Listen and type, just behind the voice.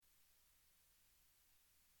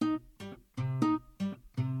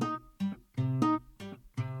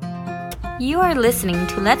You are listening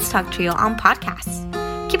to Let's Talk Trio on podcasts.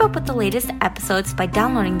 Keep up with the latest episodes by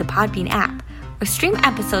downloading the Podbean app or stream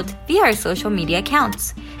episodes via our social media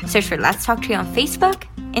accounts. Search for Let's Talk Trio on Facebook,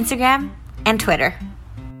 Instagram, and Twitter.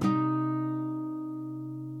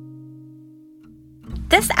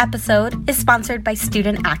 This episode is sponsored by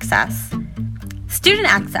Student Access. Student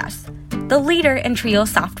Access, the leader in Trio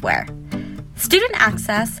software. Student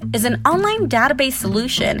Access is an online database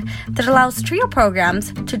solution that allows Trio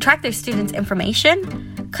programs to track their students'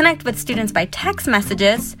 information, connect with students by text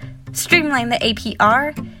messages, streamline the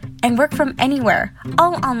APR, and work from anywhere,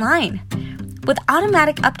 all online, with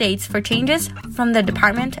automatic updates for changes from the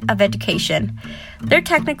Department of Education. Their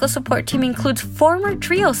technical support team includes former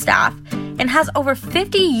Trio staff and has over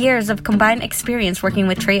 50 years of combined experience working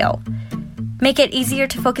with Trio. Make it easier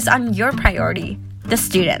to focus on your priority, the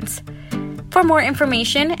students. For more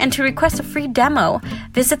information and to request a free demo,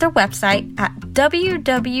 visit their website at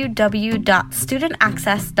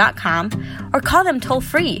www.studentaccess.com or call them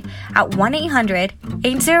toll-free at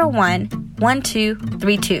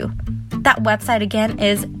 1-800-801-1232. That website again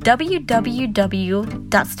is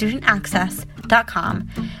www.studentaccess.com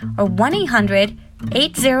or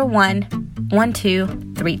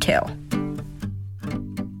 1-800-801-1232.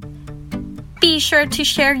 Be sure to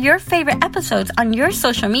share your favorite episodes on your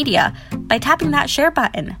social media by tapping that share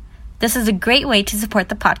button. This is a great way to support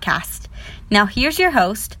the podcast. Now here's your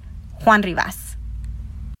host, Juan Rivas.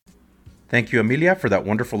 Thank you, Amelia, for that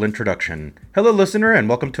wonderful introduction. Hello, listener, and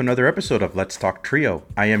welcome to another episode of Let's Talk Trio.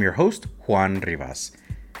 I am your host, Juan Rivas.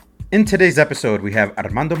 In today's episode, we have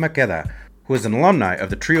Armando Maqueda, who is an alumni of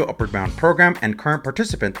the Trio Upward Bound program and current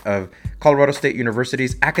participant of Colorado State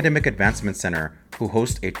University's Academic Advancement Center, who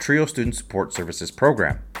hosts a Trio Student Support Services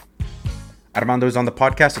program. Armando is on the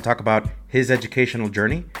podcast to talk about his educational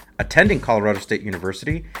journey, attending Colorado State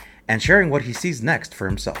University, and sharing what he sees next for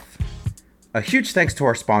himself. A huge thanks to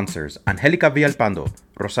our sponsors, Angelica Villalpando,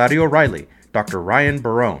 Rosario Riley, Dr. Ryan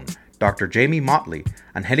Barone, Dr. Jamie Motley,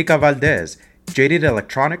 Angelica Valdez, Jaded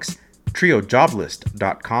Electronics,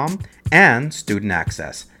 TrioJoblist.com, and Student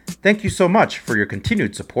Access. Thank you so much for your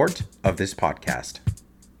continued support of this podcast.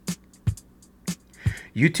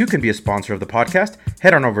 You too can be a sponsor of the podcast.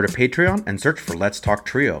 Head on over to Patreon and search for Let's Talk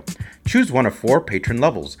Trio. Choose one of 4 patron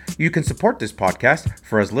levels. You can support this podcast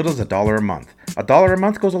for as little as $1 a month. $1 a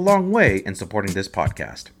month goes a long way in supporting this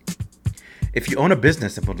podcast. If you own a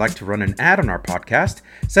business and would like to run an ad on our podcast,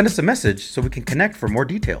 send us a message so we can connect for more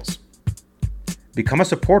details. Become a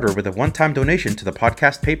supporter with a one-time donation to the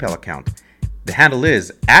podcast PayPal account. The handle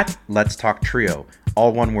is @Let'sTalkTrio.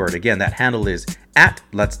 All one word. Again, that handle is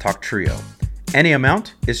 @Let'sTalkTrio. Any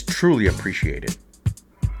amount is truly appreciated.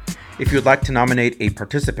 If you would like to nominate a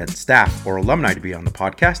participant, staff, or alumni to be on the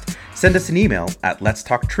podcast, send us an email at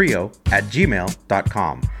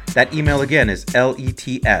letstalktrio@gmail.com. That email again is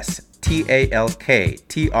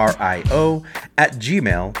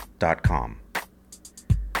letstalktrio@gmail.com.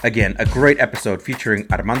 Again, a great episode featuring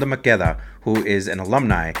Armando Maqueda, who is an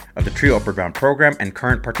alumni of the Trio Upward Bound program and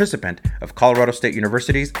current participant of Colorado State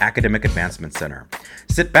University's Academic Advancement Center.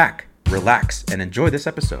 Sit back, relax, and enjoy this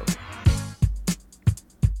episode.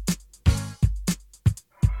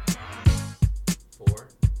 4,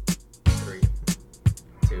 3,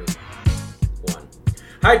 2, 1.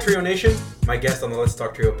 Hi, Trio Nation. My guest on the Let's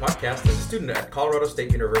Talk Trio podcast is a student at Colorado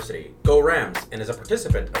State University, Go Rams, and is a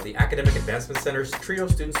participant of the Academic Advancement Center's Trio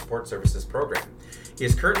Student Support Services program. He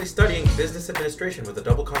is currently studying business administration with a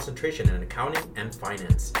double concentration in accounting and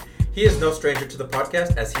finance. He is no stranger to the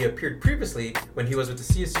podcast as he appeared previously when he was with the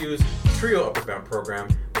CSU's Trio Upward Bound program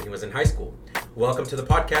when he was in high school. Welcome to the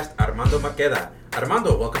podcast, Armando Maqueda.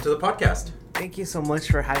 Armando, welcome to the podcast. Thank you so much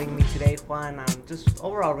for having me today, Juan. I'm just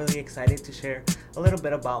overall really excited to share a little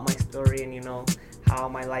bit about my story and, how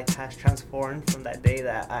my life has transformed from that day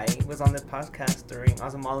that I was on the podcast during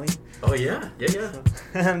Azamali. Oh, yeah. So,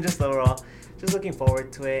 I'm just overall just looking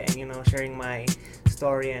forward to it and, sharing my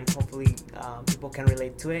story and hopefully people can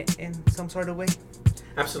relate to it in some sort of way.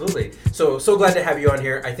 Absolutely. So glad to have you on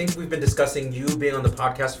here. I think we've been discussing you being on the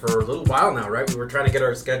podcast for a little while now, right? We were trying to get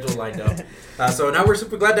our schedule lined up. So now we're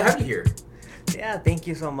super glad to have you here. Yeah, thank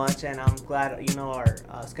you so much, and I'm glad our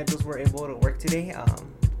schedules were able to work today.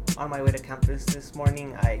 On my way to campus this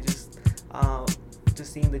morning, I just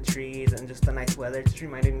seeing the trees and just the nice weather just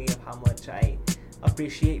reminded me of how much I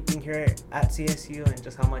appreciate being here at CSU and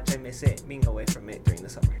just how much I miss it being away from it during the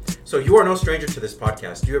summer. So you are no stranger to this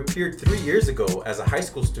podcast. You appeared 3 years ago as a high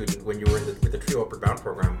school student when you were with the Trio Upward Bound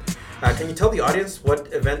program. Can you tell the audience what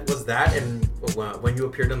event was that and when you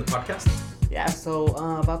appeared on the podcast? Yeah, so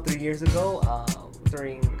about 3 years ago,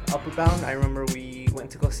 during Upward Bound, I remember we went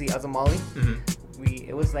to go see Azamali. Mm-hmm.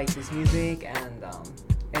 it was like this music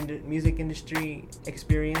and music industry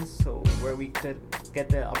experience, so where we could get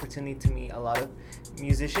the opportunity to meet a lot of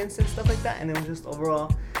musicians and stuff like that. And it was just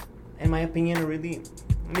overall, in my opinion, a really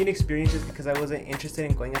neat experience, just because I wasn't interested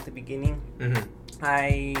in going at the beginning.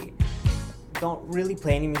 I don't really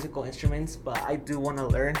play any musical instruments, but I do want to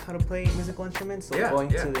learn how to play musical instruments. So going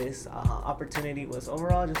to this opportunity was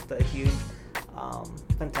overall just a huge,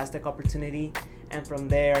 fantastic opportunity. And from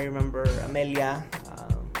there, I remember Amelia,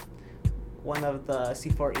 one of the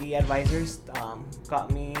C4E advisors,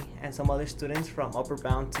 got me and some other students from Upper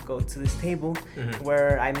Bound to go to this table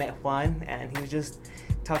where I met Juan, and he was just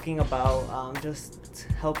talking about just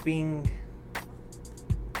helping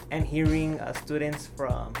and hearing students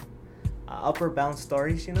from Upper Bound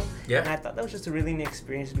stories, you know? And I thought that was just a really neat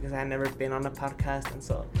experience, because I had never been on a podcast, and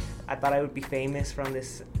so I thought I would be famous from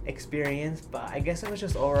this experience. But I guess it was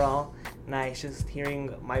just overall nice just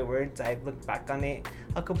hearing my words. I looked back on it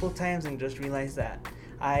a couple of times and just realized that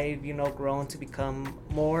I've, grown to become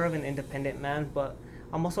more of an independent man, but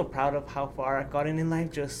I'm also proud of how far I've gotten in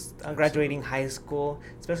life, just graduating high school,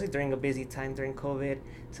 especially during a busy time during COVID,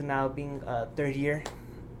 to now being a third year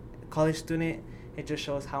college student. It just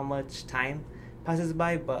shows how much time passes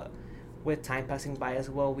by, but with time passing by as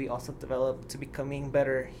well, we also develop to becoming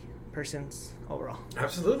better persons overall.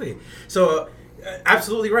 Absolutely. So,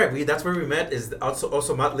 absolutely right. That's where we met, is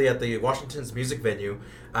also Motley at the Washington's music venue.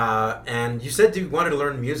 And you said you wanted to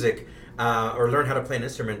learn music or learn how to play an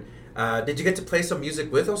instrument. Did you get to play some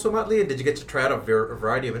music with also Motley, and did you get to try out a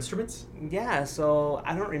variety of instruments? Yeah, so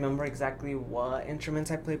I don't remember exactly what instruments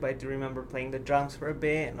I played, but I do remember playing the drums for a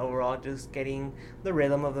bit, and overall just getting the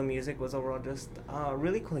rhythm of the music was overall just a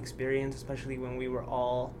really cool experience, especially when we were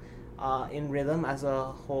all in rhythm as a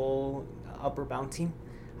whole Upper Bound team.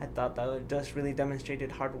 I thought that it just really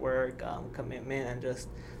demonstrated hard work, commitment, and just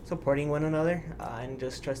supporting one another, and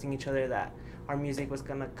just trusting each other that our music was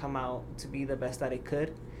going to come out to be the best that it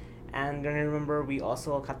could. And then I remember we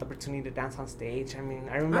also got the opportunity to dance on stage. I mean,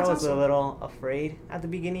 I remember I was a little afraid at the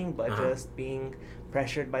beginning, but just being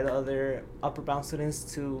pressured by the other Upper Bound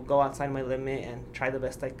students to go outside my limit and try the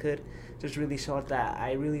best I could just really showed that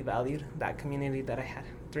I really valued that community that I had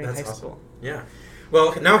during high school. Yeah.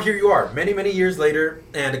 Well, now here you are, many, many years later,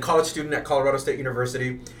 and a college student at Colorado State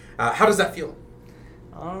University. How does that feel?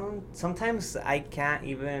 Sometimes I can't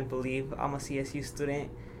even believe I'm a CSU student.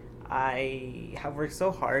 I have worked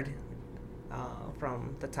so hard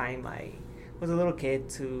from the time I was a little kid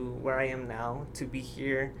to where I am now, to be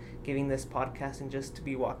here giving this podcast and just to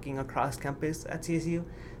be walking across campus at CSU.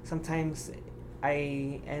 Sometimes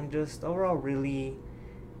I am just overall really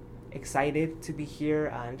excited to be here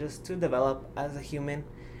and just to develop as a human.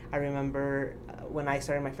 I remember when I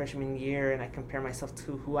started my freshman year and I compare myself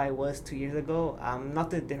to who I was 2 years ago. I'm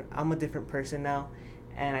a different person now,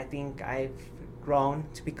 and I think I've grown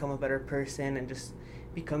to become a better person and just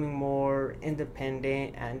becoming more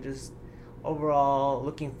independent and just overall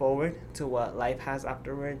looking forward to what life has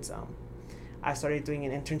afterwards. I started doing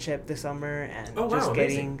an internship this summer, and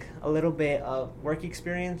getting a little bit of work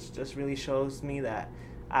experience just really shows me that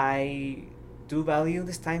I do value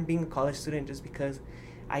this time being a college student, just because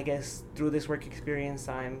I guess through this work experience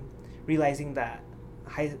I'm realizing that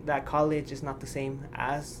that college is not the same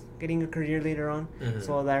as getting a career later on.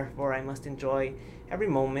 So therefore I must enjoy every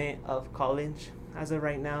moment of college as of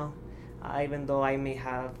right now, even though I may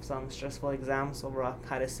have some stressful exams. Overall,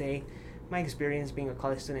 how to say, my experience being a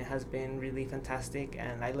college student has been really fantastic,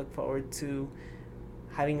 and I look forward to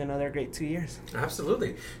having another great 2 years.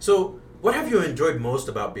 Absolutely. So what have you enjoyed most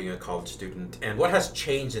about being a college student, and what has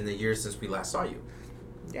changed in the years since we last saw you?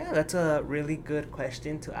 Yeah, that's a really good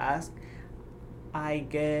question to ask. I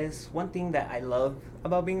guess one thing that I love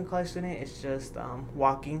about being a college student is just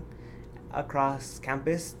walking across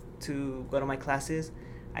campus to go to my classes.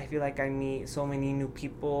 I feel like I meet so many new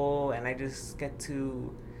people, and I just get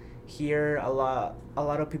to hear a lot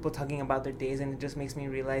of people talking about their days, and it just makes me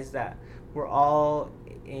realize that we're all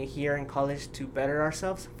here in college to better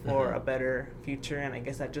ourselves for a better future. And I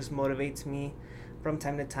guess that just motivates me from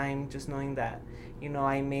time to time, just knowing that,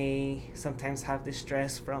 I may sometimes have this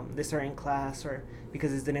stress from this certain class or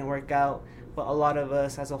because this didn't work out, but a lot of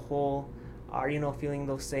us as a whole are, feeling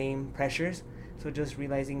those same pressures. So just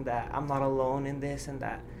realizing that I'm not alone in this, and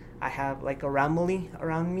that I have like a family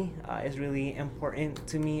around me is really important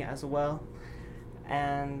to me as well.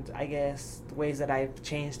 And I guess the ways that I've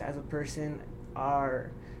changed as a person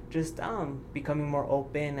are just becoming more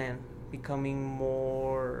open and becoming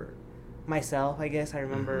more myself, I guess. I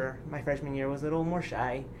remember my freshman year was a little more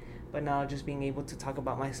shy, But now just being able to talk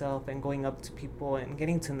about myself and going up to people and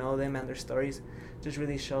getting to know them and their stories just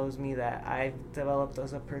really shows me that I've developed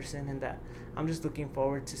as a person, and that I'm just looking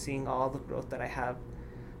forward to seeing all the growth that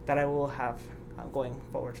I will have going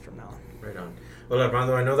forward from now on. Right on. Well,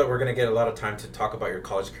 Armando, I know that we're going to get a lot of time to talk about your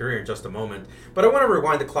college career in just a moment, but I want to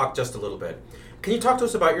rewind the clock just a little bit. Can you talk to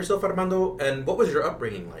us about yourself, Armando, and what was your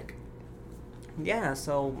upbringing like? Yeah,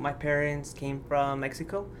 so my parents came from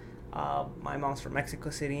Mexico. My mom's from Mexico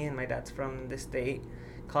City, and my dad's from this state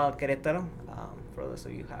called Querétaro. For those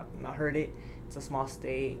of you who have not heard it, it's a small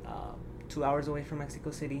state 2 hours away from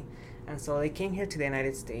Mexico City. And so they came here to the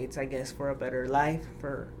United States, I guess, for a better life,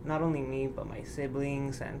 for not only me, but my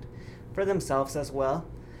siblings, and for themselves as well.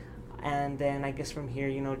 And then I guess from here,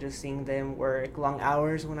 just seeing them work long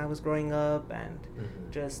hours when I was growing up, and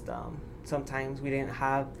just sometimes we didn't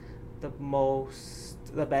have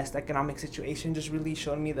the best economic situation, just really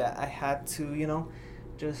showed me that I had to,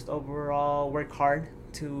 just overall work hard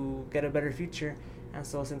to get a better future. And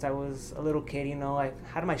so since I was a little kid, I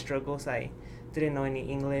had my struggles. I didn't know any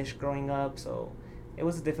English growing up, so it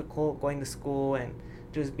was difficult going to school and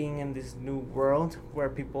just being in this new world where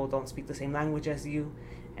people don't speak the same language as you.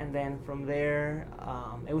 And then from there,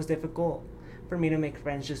 it was difficult for me to make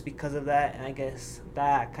friends just because of that. And I guess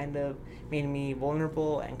that kind of made me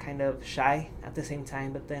vulnerable and kind of shy at the same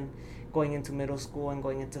time. But then going into middle school and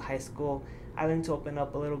going into high school, I learned to open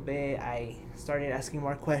up a little bit. I started asking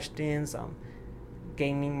more questions,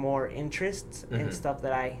 gaining more interest in stuff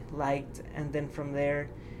that I liked. And then from there,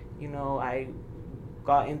 I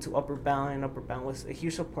got into Upper Bound, and Upper Bound was a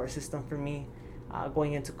huge support system for me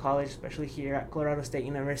going into college, especially here at Colorado State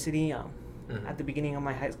University. At the beginning of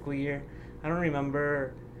my high school year, I don't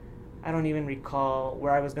even recall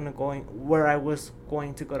where I was going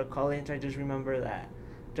to go to college. I just remember that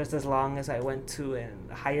just as long as I went to a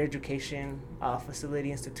higher education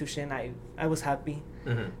facility institution, I was happy.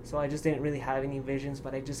 So I just didn't really have any visions.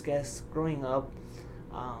 But I just guess growing up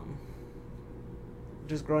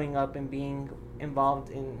and being involved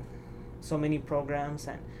in so many programs,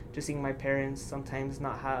 and just seeing my parents sometimes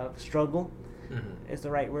not have struggle is the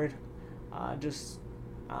right word,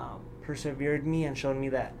 persevered me and showed me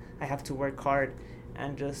that I have to work hard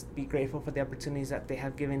and just be grateful for the opportunities that they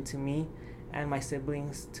have given to me and my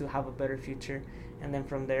siblings to have a better future. And then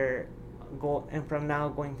from there, from now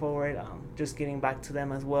going forward, just getting back to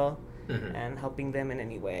them as well and helping them in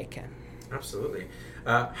any way I can. Absolutely.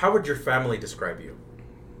 How would your family describe you?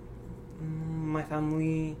 My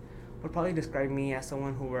family would probably describe me as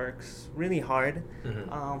someone who works really hard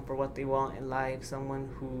for what they want in life, someone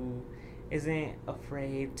who isn't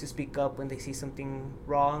afraid to speak up when they see something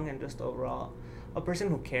wrong, and just overall a person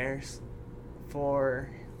who cares for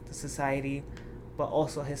the society, but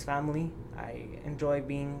also his family. I enjoy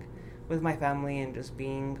being with my family and just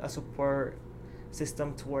being a support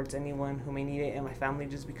system towards anyone who may need it in my family,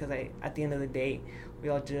 just because at the end of the day,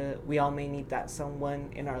 we all may need that someone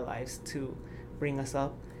in our lives to bring us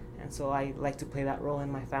up. And so I like to play that role in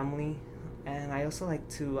my family, and I also like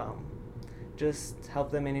to just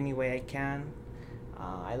help them in any way I can.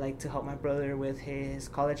 I like to help my brother with his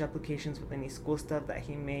college applications, with any school stuff that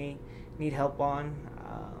he may need help on.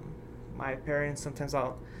 My parents, sometimes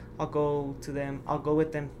I'll go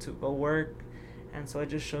with them to go work, and so it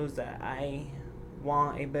just shows that I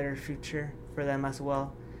want a better future for them as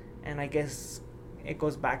well. And I guess it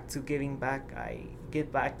goes back to giving back. I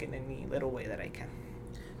give back in any little way that I can.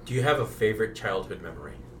 Do you have a favorite childhood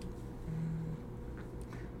memory?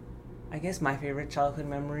 I guess my favorite childhood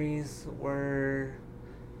memories were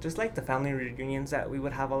just like the family reunions that we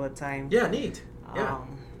would have all the time. Yeah, neat. Yeah.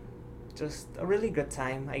 Just a really good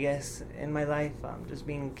time, I guess, in my life. Just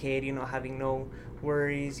being a kid, having no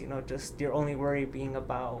worries, just your only worry being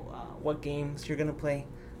about what games you're going to play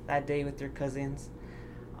that day with your cousins.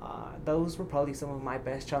 Those were probably some of my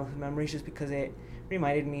best childhood memories, just because it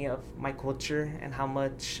reminded me of my culture and how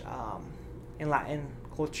much in Latin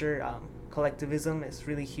culture collectivism is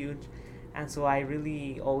really huge. And so I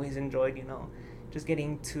really always enjoyed, just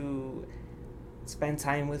getting to spend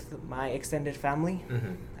time with my extended family.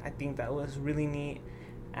 I think that was really neat,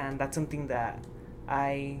 and that's something that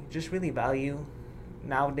I just really value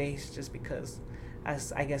nowadays, just because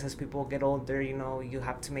as people get older, you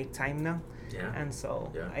have to make time now. Yeah. And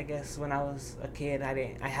so I guess when I was a kid,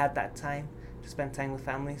 I had that time to spend time with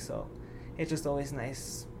family, so it's just always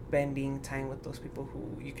nice spending time with those people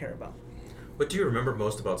who you care about. What do you remember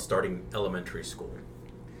most about starting elementary school?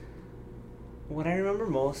 What I remember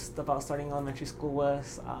most about starting elementary school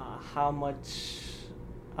was how much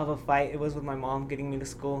of a fight it was with my mom getting me to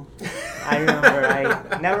school. I remember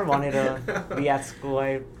I never wanted to be at school.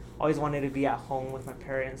 I always wanted to be at home with my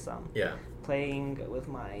parents. Yeah. Playing with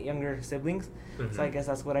my younger siblings. Mm-hmm. So I guess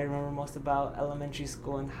that's what I remember most about elementary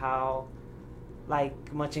school, and how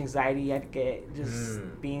like much anxiety I'd get just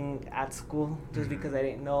being at school, just because I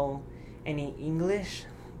didn't know any English.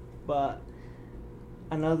 But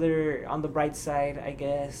another, on the bright side, I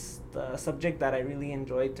guess the subject that I really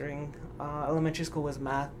enjoyed during elementary school was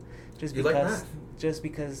math. You like math? Just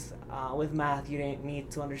because with math you didn't need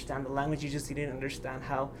to understand the language, you just needed to understand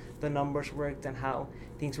how the numbers worked and how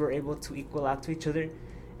things were able to equal out to each other.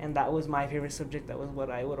 And that was my favorite subject. That was what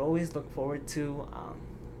I would always look forward to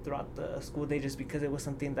throughout the school day, just because it was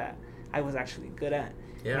something that I was actually good at.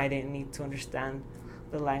 Yeah. And I didn't need to understand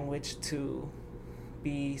the language to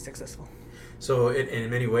be successful. So in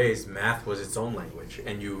many ways, math was its own language,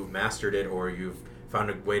 and you mastered it, or you've found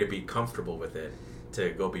a way to be comfortable with it to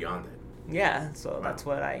go beyond it. Yeah, so Wow. That's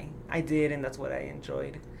what I did, and that's what I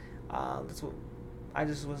enjoyed. That's what I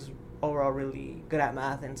just was overall really good at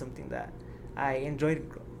math, and something that I enjoyed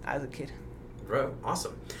as a kid. Right.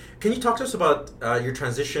 Awesome. Can you talk to us about your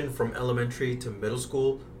transition from elementary to middle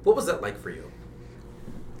school? What was that like for you?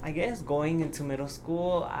 I guess going into middle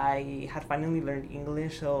school, I had finally learned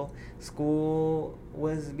English, so school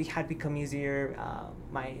had become easier.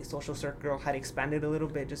 My social circle had expanded a little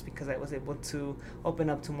bit, just because I was able to open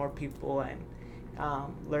up to more people and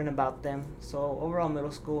learn about them. So overall,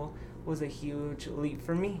 middle school was a huge leap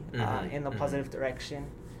for me in a positive direction,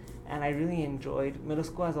 and I really enjoyed middle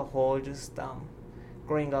school as a whole. Just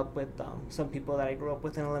growing up with some people that I grew up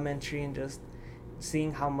with in elementary, and just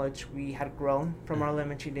seeing how much we had grown from our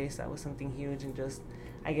elementary days, that was something huge. And just,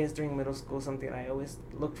 I guess during middle school, something I always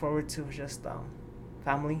looked forward to was just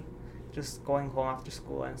family, just going home after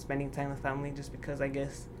school and spending time with family, just because I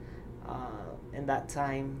guess in that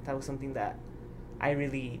time, that was something that I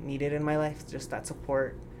really needed in my life, just that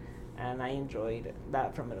support, and I enjoyed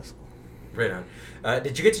that from middle school. Right on.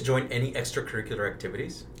 Did you get to join any extracurricular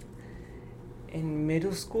activities? In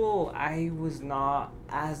middle school, I was not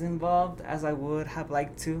as involved as I would have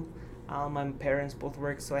liked to. My parents both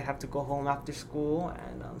work, so I have to go home after school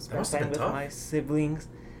and spend time with my siblings.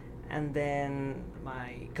 And then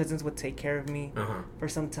my cousins would take care of me for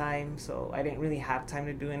some time, so I didn't really have time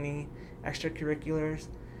to do any extracurriculars.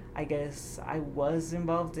 I guess I was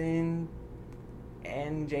involved in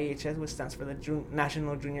NJHS, which stands for the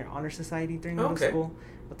National Junior Honor Society, during middle school.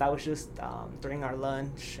 But that was just during our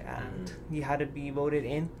lunch, and you had to be voted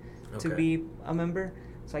in to be a member.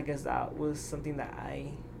 So I guess that was something that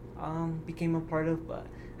I became a part of. But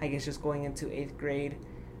I guess just going into 8th grade,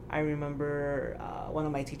 I remember one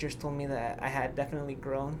of my teachers told me that I had definitely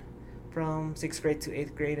grown from 6th grade to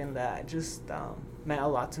 8th grade, and that just meant a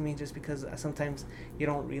lot to me, just because sometimes you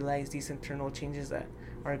don't realize these internal changes that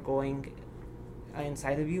are going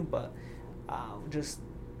inside of you, but just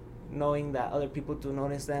knowing that other people do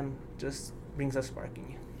notice them just brings a spark in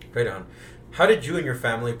you. Right on. How did you and your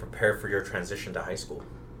family prepare for your transition to high school?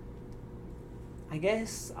 I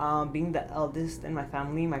guess being the eldest in my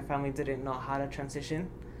family didn't know how to transition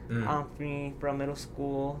for me from middle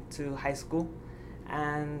school to high school.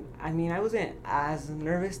 And I mean, I wasn't as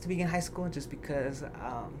nervous to begin high school, just because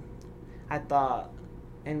I thought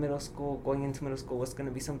going into middle school was going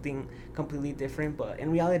to be something completely different, but in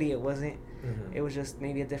reality it wasn't. It was just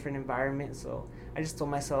maybe a different environment. So I just told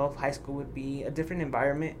myself high school would be a different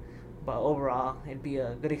environment, but overall it'd be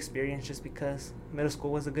a good experience, just because middle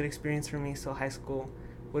school was a good experience for me, so high school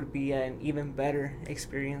would be an even better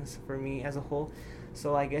experience for me as a whole.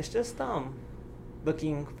 So I guess just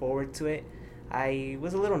looking forward to it. I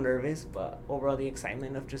was a little nervous, but overall the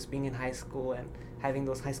excitement of just being in high school and having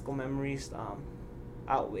those high school memories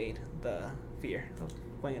outweighed the fear of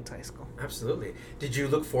going into high school. Absolutely. Did you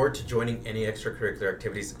look forward to joining any extracurricular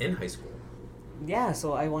activities in high school? Yeah,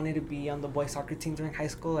 so I wanted to be on the boys soccer team during high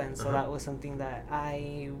school, and so that was something that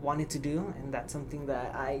I wanted to do, and that's something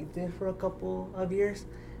that I did for a couple of years,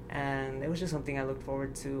 and it was just something I looked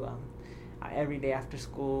forward to every day after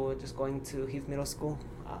school, just going to Heath Middle School,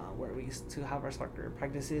 where we used to have our soccer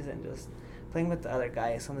practices, and just playing with the other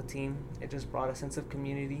guys on the team. It just brought a sense of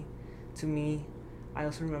community to me. I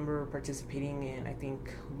also remember participating in, I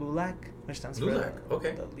think, LULAC, which stands for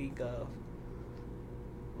the League of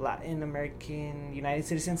Latin American United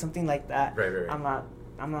Citizens, something like that. Right.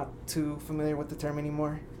 I'm not too familiar with the term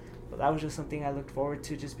anymore, but that was just something I looked forward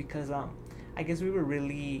to, just because I guess we were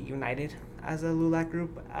really united as a LULAC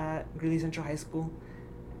group at Greeley Central High School,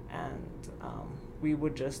 and we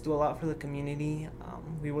would just do a lot for the community.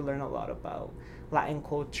 We would learn a lot about Latin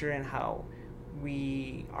culture and how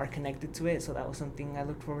we are connected to it, so that was something I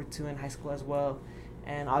looked forward to in high school as well.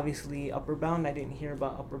 And obviously Upper Bound, I didn't hear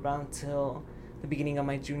about Upper Bound till the beginning of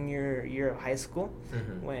my junior year of high school,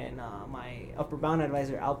 when my upper bound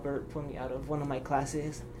advisor Albert put me out of one of my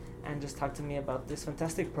classes and just talked to me about this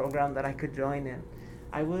fantastic program that I could join. And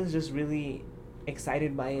I was just really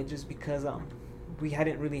excited by it, just because we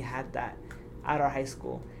hadn't really had that at our high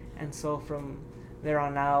school. And so from there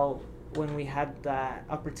on out, when we had that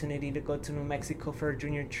opportunity to go to New Mexico for a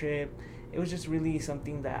junior trip, it was just really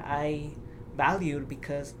something that I valued,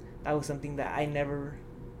 because that was something that I never,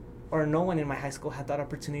 or no one in my high school had that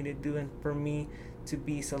opportunity to do. And for me to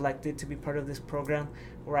be selected to be part of this program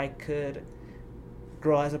where I could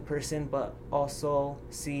grow as a person, but also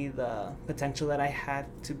see the potential that I had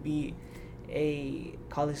to be a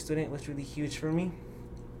college student, was really huge for me.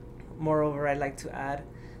 Moreover, I'd like to add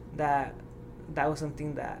that that was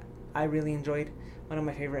something that I really enjoyed. One of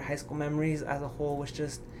my favorite high school memories as a whole was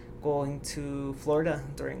just going to Florida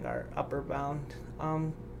during our upper bound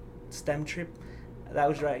STEM trip. That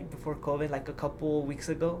was right before COVID, like a couple weeks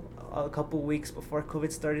before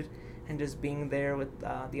COVID started, and just being there with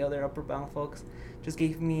the other upper bound folks just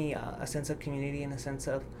gave me a sense of community and a sense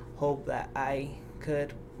of hope that I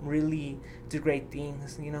could really do great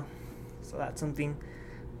things, So that's something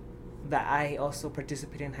that I also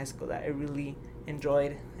participated in high school that I really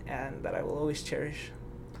enjoyed and that I will always cherish.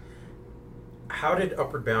 How did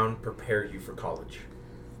Upper Bound prepare you for college?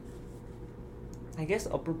 I guess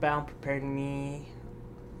Upper Bound prepared me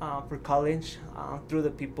for college through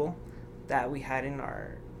the people that we had in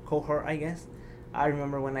our cohort, I guess. I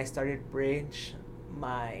remember when I started Bridge,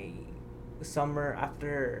 the summer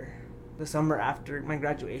after my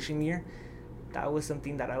graduation year, that was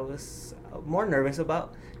something that I was more nervous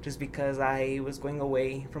about, just because I was going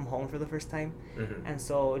away from home for the first time. And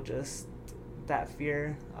so just that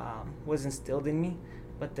fear was instilled in me.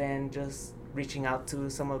 But then just reaching out to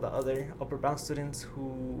some of the other Upper Bound students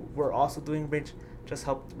who were also doing Bridge just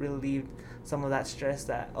helped relieve some of that stress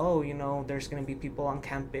that, there's going to be people on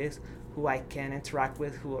campus who I can interact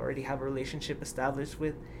with, who already have a relationship established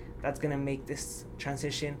with. That's going to make this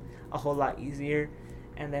transition a whole lot easier.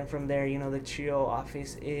 And then from there, the TRIO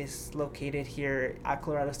office is located here at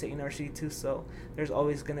Colorado State University too, so there's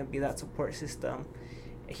always going to be that support system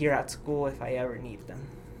here at school if I ever need them.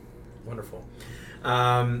 Wonderful.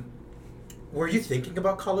 Were you thinking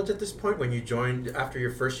about college at this point when you joined after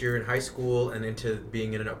your first year in high school and into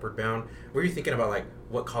being in an Upward Bound? Were you thinking about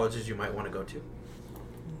what colleges you might want to go to?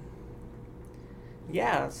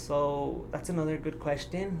 Yeah, so that's another good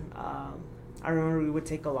question. I remember we would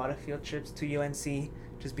take a lot of field trips to UNC,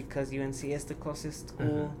 just because UNC is the closest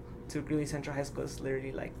school to Greeley Central High School. It's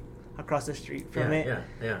literally across the street from it.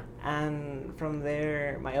 Yeah. And from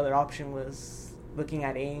there, my other option was looking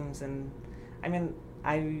at Ames. And I mean,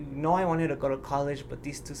 I know I wanted to go to college, but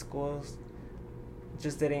these two schools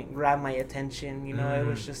just didn't grab my attention. It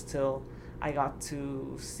was just till I got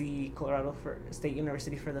to see Colorado State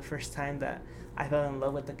University for the first time that I fell in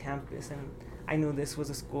love with the campus, and I knew this was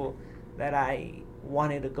a school that I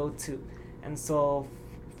wanted to go to. And so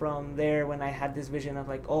from there, when I had this vision of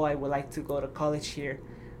I would like to go to college here,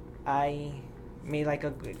 I made a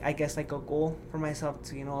goal for myself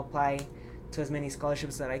to apply to as many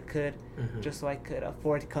scholarships that I could, just so I could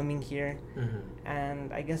afford coming here.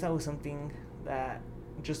 And I guess that was something that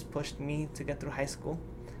just pushed me to get through high school.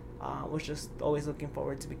 Was just always looking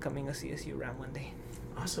forward to becoming a CSU Ram one day.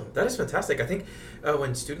 Awesome. That is fantastic. I think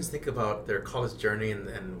when students think about their college journey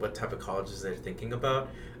and what type of colleges they're thinking about,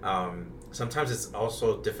 sometimes it's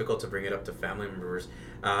also difficult to bring it up to family members.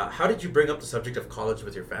 How did you bring up the subject of college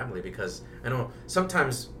with your family? Because I know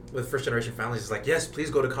sometimes with first-generation families, it's yes,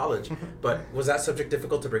 please go to college. But was that subject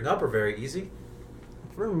difficult to bring up or very easy?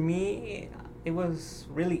 For me, it was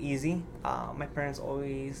really easy. My parents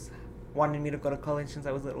always wanted me to go to college since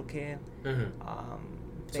I was a little kid.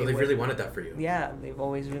 So they really wanted that for you. Yeah, they've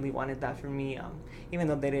always really wanted that for me. Even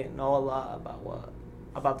though they didn't know a lot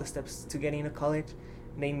about the steps to getting to college,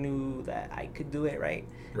 they knew that I could do it, right?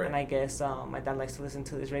 And I guess my dad likes to listen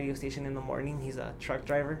to this radio station in the morning. He's a truck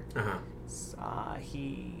driver. The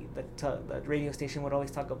radio station would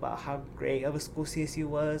always talk about how great of a school CSU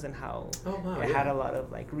was, and how it had a lot of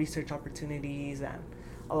research opportunities and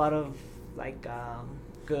a lot of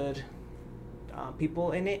good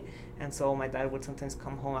people in it. And so my dad would sometimes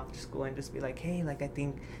come home after school and just be hey, I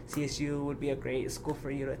think CSU would be a great school for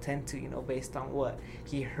you to attend to, based on what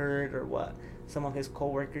he heard or what some of his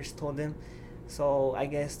coworkers told him. So I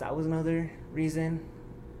guess that was another reason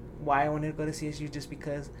why I wanted to go to CSU, just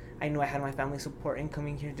because I knew I had my family support in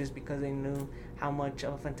coming here, just because I knew how much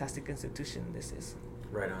of a fantastic institution this is.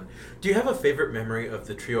 Right on. Do you have a favorite memory of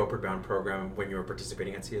the TRIO Upward Bound program when you were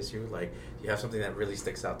participating at CSU? Do you have something that really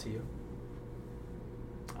sticks out to you?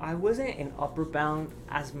 I wasn't in upper bound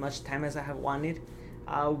as much time as I have wanted.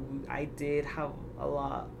 I did have a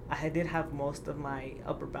lot. I did have most of my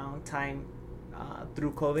upper bound time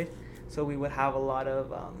through COVID, so we would have a lot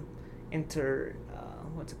of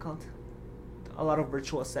what's it called? A lot of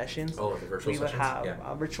virtual sessions. Oh, the virtual we sessions. We would have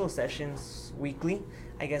yeah. Virtual sessions weekly.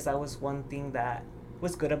 I guess that was one thing that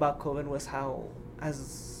was good about COVID, was how,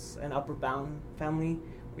 as an upper bound family,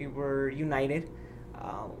 we were united.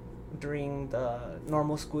 During the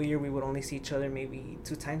normal school year, we would only see each other maybe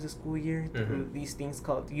 2 times a school year through these things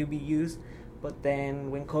called UBUs. But then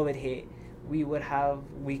when COVID hit, we would have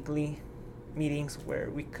weekly meetings where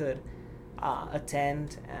we could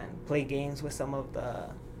attend and play games with some of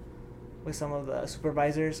the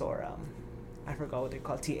supervisors, or I forgot what they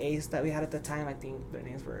called, TAs that we had at the time. I think their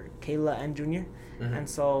names were Kayla and Junior. And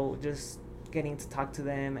so just getting to talk to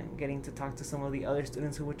them and getting to talk to some of the other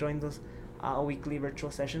students who would join those weekly virtual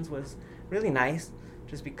sessions was really nice,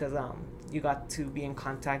 just because you got to be in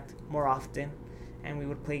contact more often, and we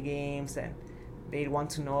would play games, and they'd want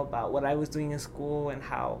to know about what I was doing in school and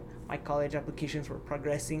how my college applications were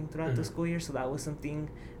progressing throughout the school year. So that was something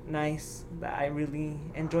nice that I really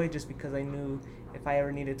enjoyed, just because I knew if I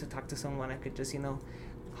ever needed to talk to someone, I could just,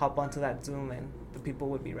 hop onto that Zoom and the people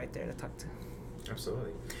would be right there to talk to.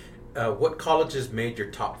 Absolutely. What colleges made your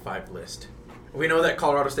top 5 list? We know that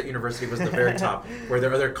Colorado State University was the very top. Were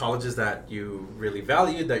there other colleges that you really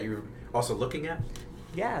valued, that you're also looking at?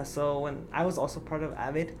 Yeah, so when I was also part of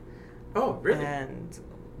AVID. Oh, really? And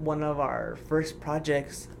one of our first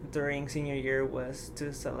projects during senior year was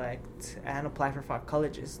to select and apply for 5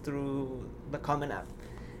 colleges through the Common App.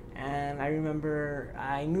 And I remember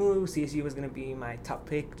I knew CSU was going to be my top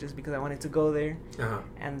pick just because I wanted to go there.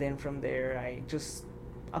 And then from there, I just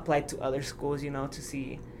applied to other schools, to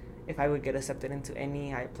see if I would get accepted into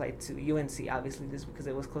any. I applied to UNC, obviously, just because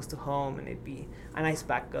it was close to home and it'd be a nice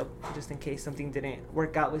backup just in case something didn't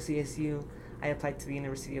work out with CSU. I applied to the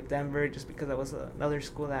University of Denver just because that was another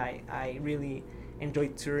school that I really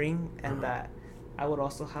enjoyed touring and that I would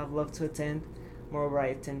also have loved to attend. Moreover,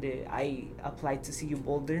 I applied to CU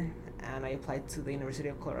Boulder, and I applied to the University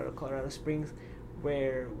of Colorado Springs,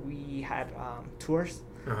 where we had tours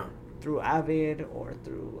through AVID or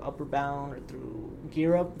through Upper Bound or through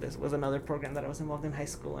Gear Up. This was another program that I was involved in high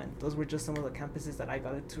school, and those were just some of the campuses that I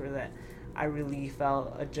got to tour that I really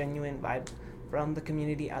felt a genuine vibe from the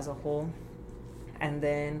community as a whole. And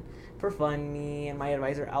then for fun, me and my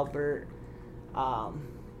advisor Albert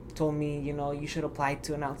told me, you should apply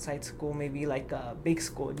to an outside school, maybe like a big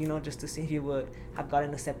school, just to see if you would have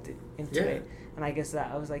gotten accepted into it. And I guess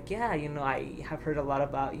that I was like, I have heard a lot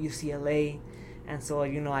about UCLA. And so,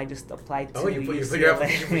 I just applied to UCLA. You put your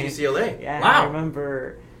application for UCLA? Yeah, wow. I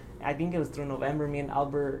remember, I think it was through November, me and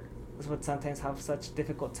Albert would sometimes have such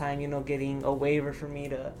difficult time, getting a waiver for me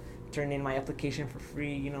to turn in my application for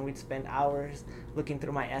free. We'd spend hours looking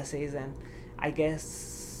through my essays, and I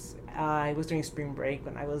guess it was during spring break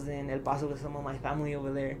when I was in El Paso with some of my family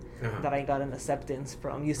over there that I got an acceptance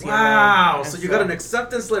from UCLA. Wow, so you got an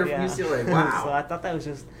acceptance letter from UCLA. Wow. So I thought that was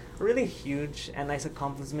just a really huge and nice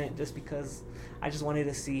accomplishment, just because I just wanted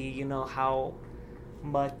to see, how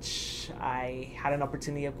much I had an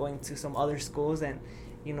opportunity of going to some other schools. And,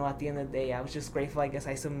 at the end of the day, I was just grateful. I guess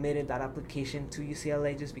I submitted that application to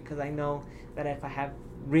UCLA just because I know that if I had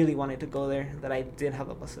really wanted to go there, that I did have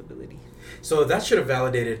a possibility. So that should have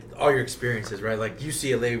validated all your experiences, right? Like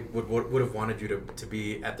UCLA would have wanted you to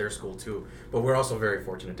be at their school too. But we're also very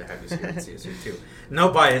fortunate to have you here at CSU too. No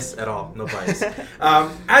bias at all. No bias.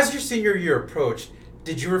 As your senior year approached,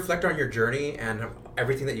 did you reflect on your journey and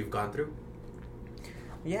everything that you've gone through?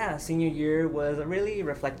 Yeah, senior year was a really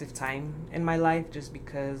reflective time in my life just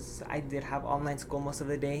because I did have online school most of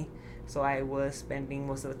the day. So I was spending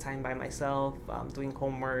most of the time by myself, doing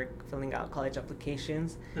homework, filling out college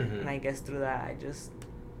applications. And I guess through that, I just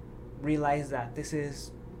realized that this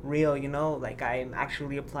is real, like I'm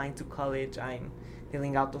actually applying to college. I'm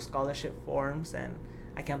filling out those scholarship forms, and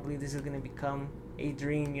I can't believe this is going to become a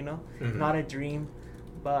dream, not a dream,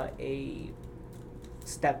 but a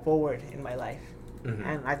step forward in my life.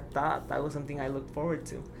 And I thought that was something I looked forward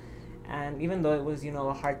to. And even though it was,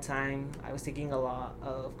 a hard time, I was taking a lot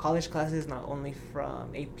of college classes, not only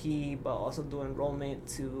from AP, but also do enrollment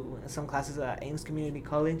to some classes at Ames Community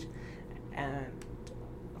College. And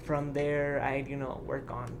from there, I'd,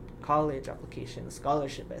 work on college applications,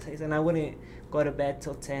 scholarship essays. And I wouldn't go to bed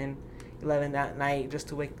till 10, 11 that night just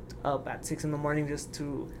to wake up at 6 in the morning just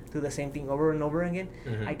to do the same thing over and over again.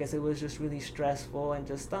 I guess it was just really stressful and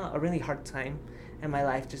just a really hard time in my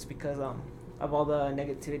life just because of all the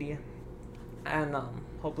negativity and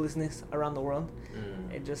hopelessness around the world.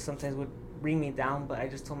 It just sometimes would bring me down, but I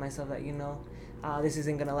just told myself that, this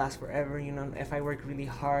isn't going to last forever. If I work really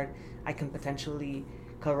hard, I can potentially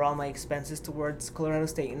cover all my expenses towards Colorado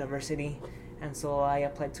State University. And so I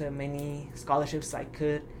applied to as many scholarships as I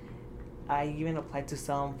could. I even applied to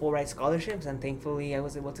some full ride scholarships, and thankfully I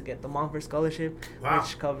was able to get the Monfort scholarship,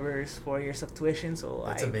 which covers 4 years of tuition. So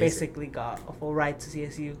that's amazing. Basically got a full ride to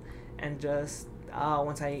CSU. And just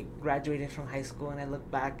once I graduated from high school and I look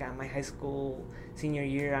back at my high school senior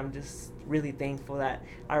year, I'm just really thankful that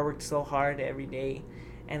I worked so hard every day,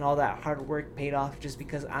 and all that hard work paid off, just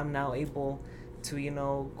because I'm now able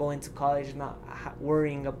to, go into college not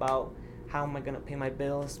worrying about how am I going to pay my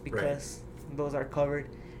bills, because those are covered.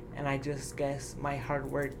 And I just guess my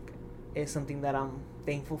hard work is something that I'm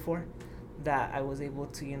thankful for, that I was able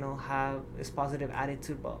to, have this positive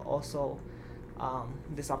attitude, but also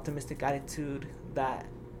this optimistic attitude that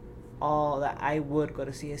I would go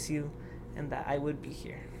to CSU and that I would be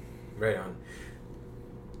here. Right on.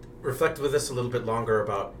 Reflect with us a little bit longer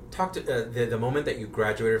about, talk to the moment that you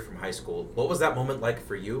graduated from high school. What was that moment like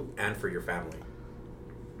for you and for your family?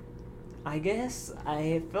 I guess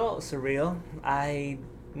I felt surreal. I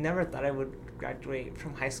never thought I would graduate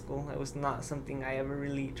from high school. It was not something I ever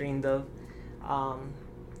really dreamed of.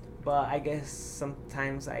 But I guess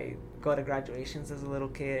sometimes I go to graduations as a little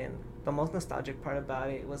kid, and the most nostalgic part about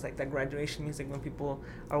it was like that graduation music when people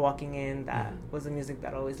are walking in. That was the music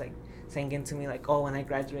that always like sang into me, like, oh, when I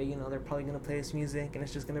graduate, they're probably gonna play this music, and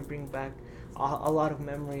it's just gonna bring back a lot of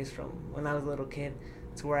memories from when I was a little kid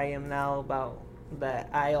to where I am now, about that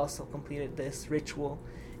I also completed this ritual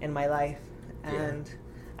in my life. And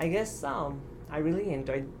I guess I really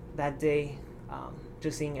enjoyed that day,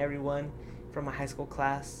 just seeing everyone from my high school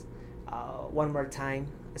class one more time,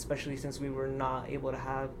 especially since we were not able to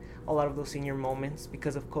have a lot of those senior moments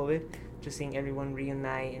because of COVID. Just seeing everyone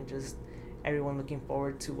reunite and just everyone looking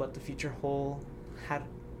forward to what the future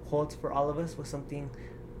holds for all of us was something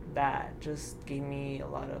that just gave me a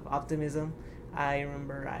lot of optimism. I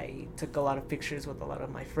remember I took a lot of pictures with a lot of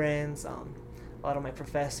my friends, a lot of my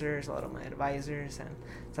professors, a lot of my advisors, and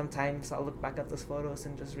sometimes I'll look back at those photos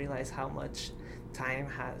and just realize how much time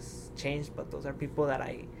has changed, but those are people that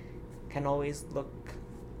I can always look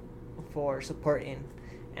for support in.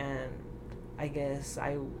 And I guess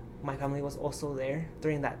my family was also there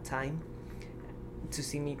during that time to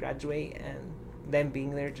see me graduate, and them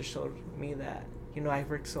being there just showed me that, I've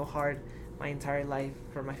worked so hard my entire life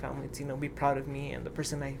for my family to, be proud of me and the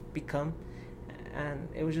person I've become. And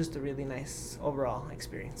it was just a really nice overall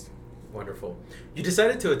experience. Wonderful. You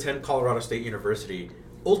decided to attend Colorado State University.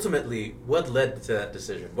 Ultimately, what led to that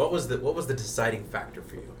decision? What was the deciding factor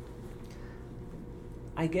for you?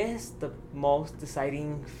 I guess the most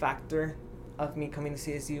deciding factor of me coming to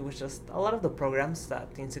CSU was just a lot of the programs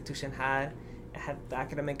that the institution had. It had the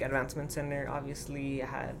Academic Advancement Center, obviously. It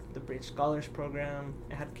had the Bridge Scholars Program.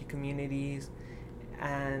 It had key communities.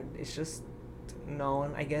 And it's just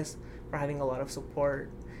known, I guess, for having a lot of support,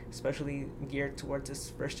 especially geared towards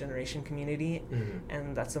this first generation community.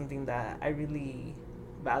 And that's something that I really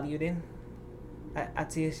valued at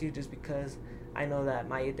CSU, just because I know that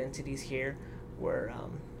my identities here were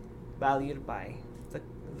valued by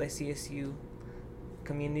the CSU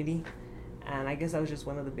community. And I guess that was just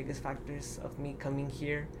one of the biggest factors of me coming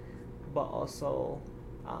here, but also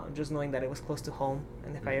just knowing that it was close to home,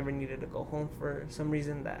 and if I ever needed to go home for some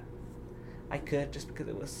reason, that I could, just because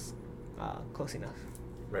it was close enough.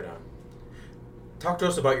 Right on. Talk to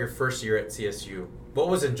us about your first year at CSU. What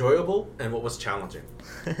was enjoyable and what was challenging?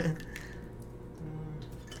 It's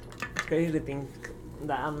crazy to think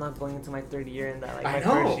that I'm not going into my third year, and that like my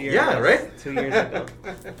first year was 2 years ago.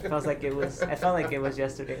 I felt like it was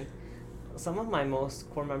yesterday. Some of my most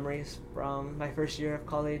core memories from my first year of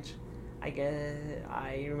college,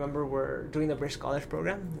 I remember were doing the Bridge Scholars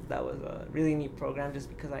Program. That was a really neat program, just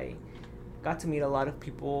because I got to meet a lot of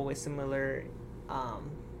people with similar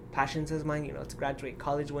passions as mine, to graduate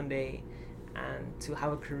college one day and to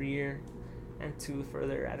have a career and to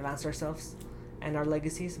further advance ourselves and our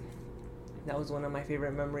legacies. That was one of my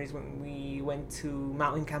favorite memories, when we went to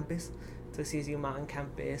Mountain Campus, to CSU Mountain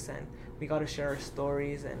Campus, and we got to share our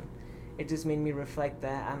stories, and it just made me reflect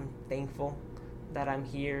that I'm thankful that I'm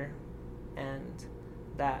here, and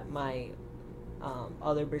that my the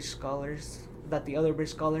other Bridge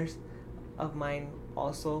Scholars of mine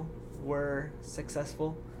also were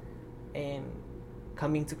successful in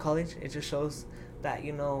coming to college. It just shows that,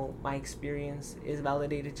 my experience is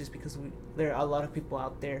validated, just because there are a lot of people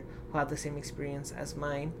out there who have the same experience as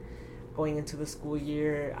mine. Going into the school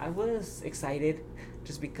year, I was excited,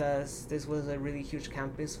 just because this was a really huge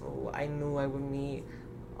campus. So I knew I would meet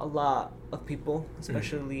a lot of people,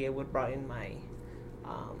 especially it would broaden my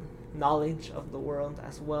knowledge of the world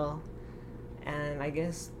as well. And I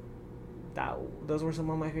guess those were some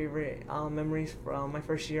of my favorite memories from my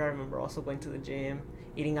first year. I remember also going to the gym,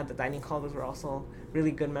 eating at the dining hall. Those were also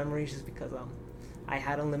really good memories just because I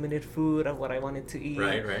had unlimited food of what I wanted to eat.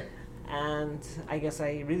 Right. And I guess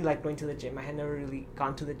I really liked going to the gym. I had never really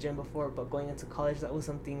gone to the gym before, but going into college, that was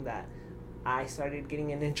something that I started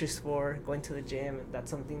getting an interest for, going to the gym. And that's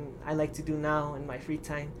something I like to do now in my free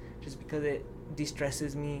time, just because it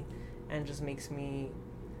de-stresses me and just makes me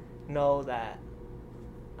know that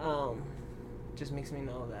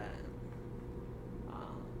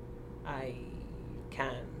I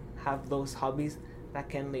can have those hobbies that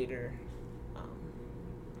can later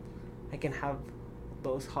I can have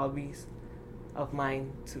those hobbies of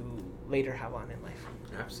mine to later have on in life.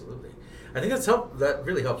 Absolutely. I think that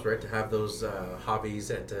really helps, right? To have those hobbies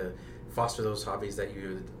and to foster those hobbies that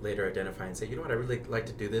you later identify and say, you know what, I really like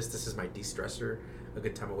to do this. This is my de-stressor, a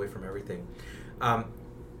good time away from everything.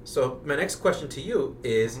 So my next question to you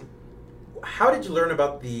is, how did you learn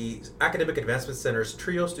about the Academic Advancement Center's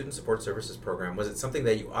TRIO Student Support Services program? Was it something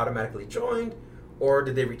that you automatically joined, or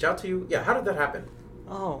did they reach out to you? Yeah, how did that happen?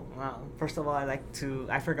 Oh, wow. First of all, I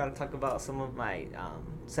forgot to talk about some of my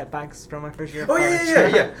setbacks from my first year of college.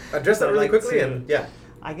 Yeah. Address that really quickly.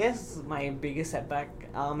 I guess my biggest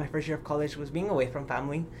setback my first year of college was being away from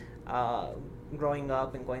family. Growing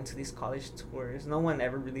up and going to these college tours, no one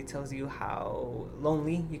ever really tells you how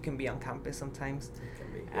lonely you can be on campus sometimes.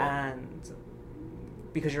 And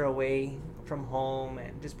because you're away from home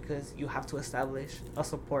and just because you have to establish a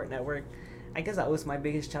support network, I guess that was my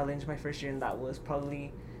biggest challenge my first year, and that was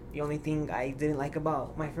probably the only thing I didn't like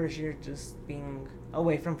about my first year, just being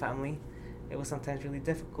away from family. It was sometimes really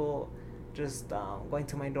difficult just going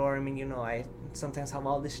to my dorm, and I sometimes have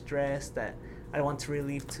all this stress that I want to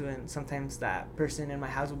relieve to, and sometimes that person in my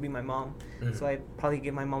house would be my mom. So I'd probably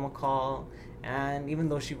give my mom a call, and even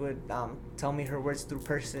though she would tell me her words through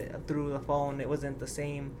the phone, it wasn't the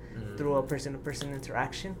same through a person-to-person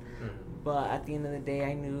interaction. But at the end of the day,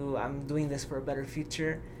 I knew I'm doing this for a better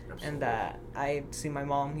future. Absolutely. And that I'd see my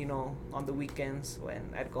mom, on the weekends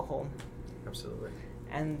when I'd go home. Absolutely.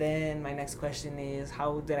 And then my next question is,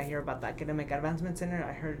 how did I hear about the Academic Advancement Center?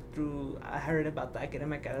 I heard about the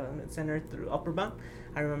Academic Advancement Center through Upperbound.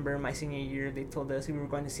 I remember my senior year, they told us we were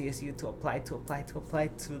going to CSU to apply to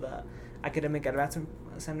the Academic Advancement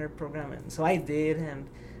Center program. And so I did, and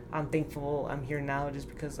I'm thankful I'm here now just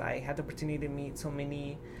because I had the opportunity to meet so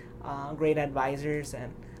many great advisors,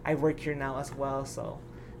 and I work here now as well. So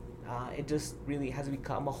it just really has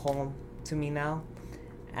become a home to me now.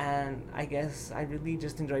 And I guess I really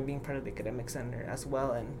just enjoy being part of the Academic Center as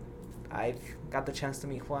well. And I've got the chance to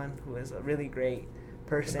meet Juan, who is a really great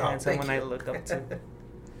person and someone I look up to.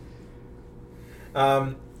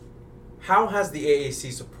 How has the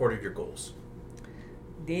AAC supported your goals?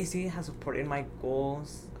 The AAC has supported my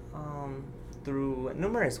goals through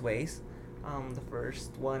numerous ways. The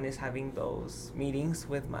first one is having those meetings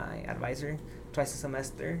with my advisor twice a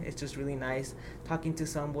semester. It's just really nice talking to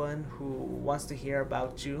someone who wants to hear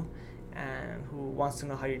about you and who wants to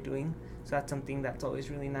know how you're doing. So that's something that's always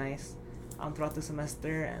really nice throughout the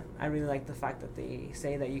semester. And I really like the fact that they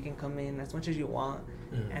say that you can come in as much as you want,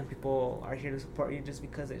 and people are here to support you, just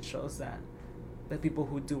because it shows that the people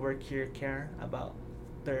who do work here care about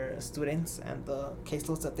their students and the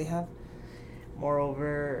caseloads that they have.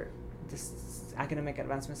 Moreover, this Academic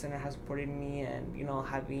Advancement Center has supported me, and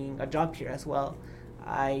having a job here as well.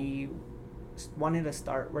 I wanted to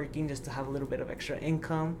start working just to have a little bit of extra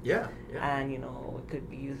income. Yeah. And it could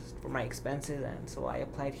be used for my expenses, and so I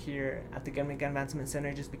applied here at the Academic Advancement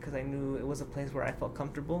Center just because I knew it was a place where I felt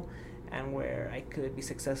comfortable and where I could be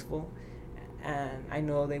successful. And I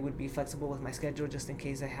know they would be flexible with my schedule just in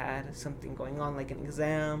case I had something going on, like an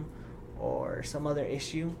exam or some other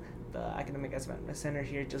issue. The Academic Advancement Center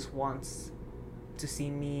here just wants to see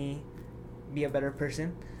me be a better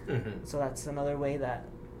person. So that's another way that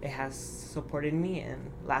it has supported me.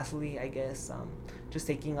 And lastly, I guess just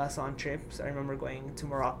taking us on trips. I remember going to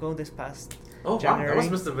Morocco this past January. Wow,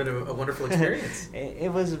 that must have been a wonderful experience.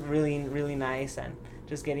 It was really, really nice, and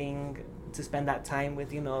just getting to spend that time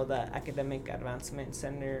with the Academic Advancement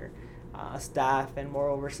Center staff, and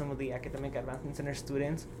moreover some of the Academic Advancement Center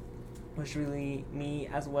students was really neat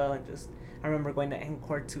as well. And just I remember going to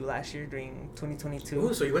NCORE too last year during 2022.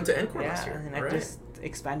 Ooh, so you went to NCORE last year. And I just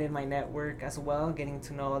expanded my network as well, getting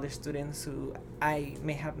to know other students who I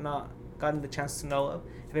may have not gotten the chance to know of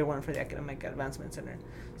if it weren't for the Academic Advancement Center.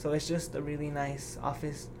 So it's just a really nice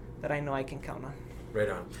office that I know I can count on. Right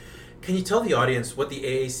on. Can you tell the audience what the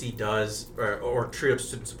AAC does, or Trio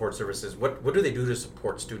Student Support Services? What do they do to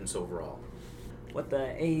support students overall? What the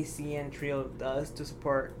AAC and Trio does to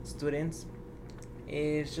support students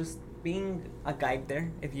is just being a guide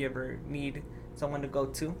there if you ever need someone to go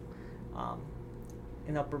to.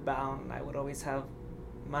 In Upper Bound, I would always have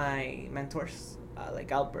my mentors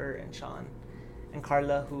like Albert and Sean and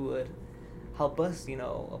Carla, who would help us,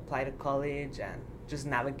 apply to college and just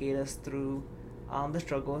navigate us through the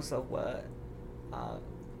struggles of what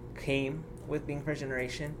came with being first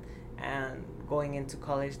generation and going into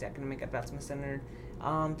college. The Academic Advancement Center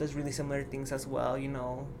does really similar things as well.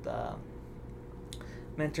 The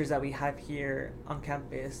mentors that we have here on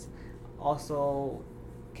campus also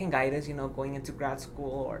can guide us, going into grad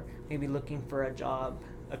school or maybe looking for a job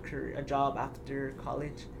after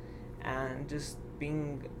college, and just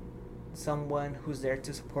being someone who's there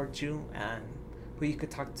to support you and who you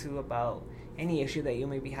could talk to about any issue that you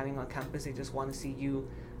may be having on campus. They just want to see you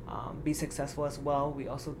be successful as well. We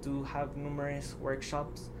also do have numerous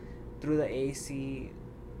workshops through the AAC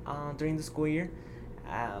during the school year.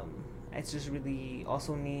 It's just really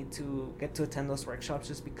also neat to get to attend those workshops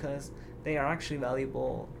just because they are actually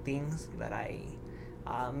valuable things that I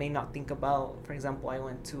may not think about. For example, I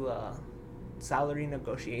went to a salary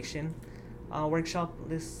negotiation workshop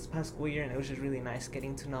this past school year, and it was just really nice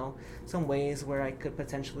getting to know some ways where I could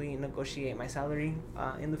potentially negotiate my salary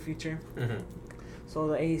in the future. Mm-hmm. So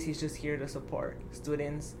the AAC is just here to support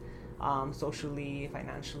students socially,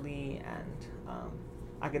 financially, and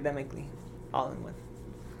academically, all in one.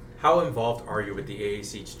 How involved are you with the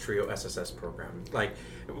AAC's Trio SSS program? Like,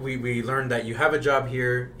 we learned that you have a job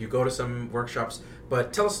here, you go to some workshops,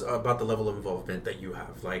 but tell us about the level of involvement that you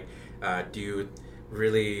have. Like, do you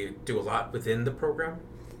really do a lot within the program?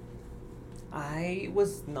 I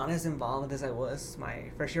was not as involved as I was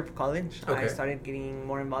my first year of college. Okay. I started getting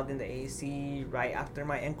more involved in the AAC right after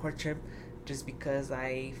my NCORE trip, just because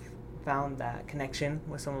I found that connection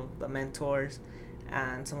with some of the mentors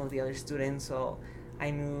and some of the other students. So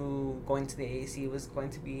I knew going to the AAC was going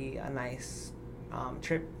to be a nice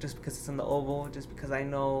trip, just because it's in the Oval, just because I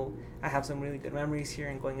know I have some really good memories here.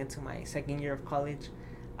 And going into my second year of college,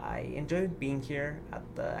 I enjoyed being here at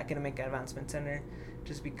the Academic Advancement Center,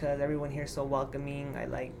 just because everyone here is so welcoming. I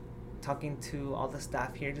like talking to all the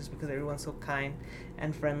staff here just because everyone's so kind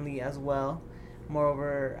and friendly as well.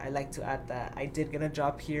 Moreover, I like to add that I did get a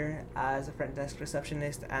job here as a front desk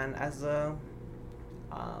receptionist and as a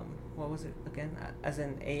what was it again? As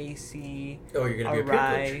an AAC. Oh, you're gonna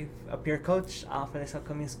be a peer coach for this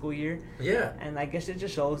upcoming school year. Yeah. And I guess it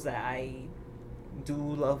just shows that I do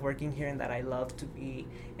love working here and that I love to be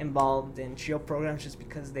involved in Trio programs, just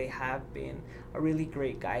because they have been a really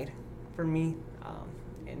great guide for me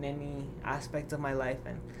in any aspect of my life.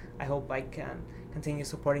 And I hope I can continue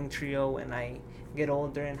supporting Trio when I get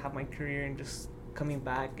older and have my career, and just coming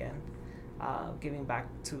back and giving back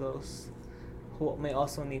to those who may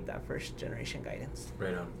also need that first generation guidance.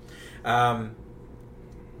 Right on.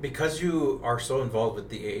 Because you are so involved with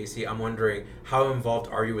the AAC, I'm wondering, how involved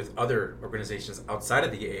are you with other organizations outside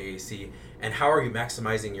of the AAC, and how are you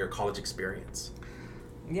maximizing your college experience?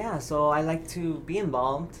 Yeah, so I like to be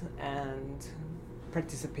involved and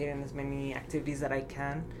participate in as many activities that I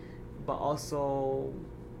can, but also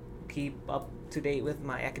keep up to date with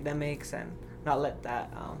my academics and not let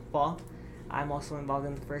that fall. I'm also involved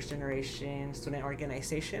in the first generation student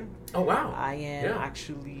organization. Oh, wow. I am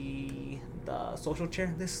actually the social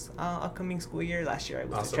chair this upcoming school year. Last year I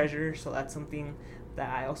was the treasurer, so that's something that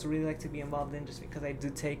I also really like to be involved in, just because I do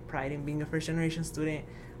take pride in being a first generation student.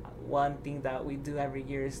 One thing that we do every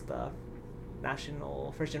year is the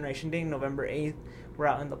National First Generation Day, November 8th. We're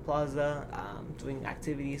out in the plaza doing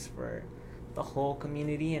activities for the whole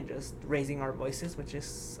community and just raising our voices, which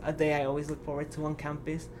is a day I always look forward to on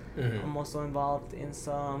campus. Mm-hmm. I'm also involved in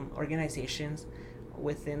some organizations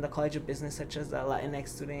within the College of Business, such as the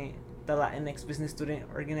Latinx Business Student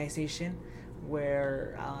Organization,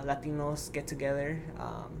 where Latinos get together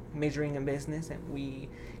majoring in business, and we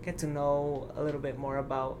get to know a little bit more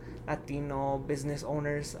about Latino business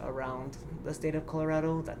owners around the state of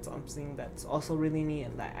Colorado. That's something that's also really neat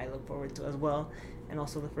and that I look forward to as well. And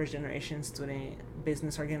also the first generation student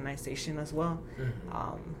business organization as well.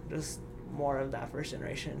 Mm-hmm. Just more of that first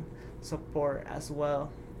generation support as well.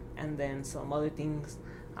 And then some other things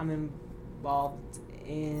I'm involved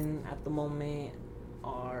in at the moment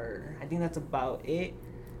are, I think that's about it.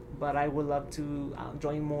 But I would love to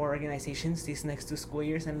join more organizations these next 2 school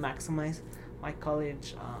years and maximize my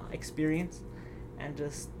college experience, and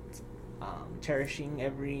just cherishing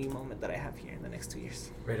every moment that I have here in the next 2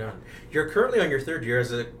 years. Right on. You're currently on your third year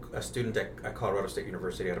as a student at Colorado State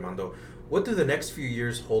University, Armando. What do the next few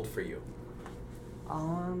years hold for you?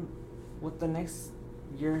 What the next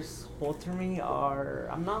years hold for me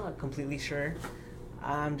I'm not completely sure.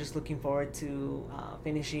 I'm just looking forward to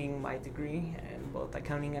finishing my degree in both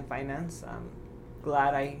accounting and finance. I'm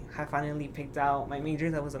glad I have finally picked out my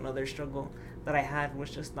major. That was another struggle that I had,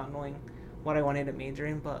 was just not knowing what I wanted to major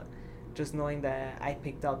in, but just knowing that I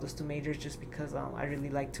picked out those two majors just because I really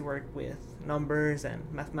like to work with numbers and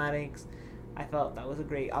mathematics. I felt that was a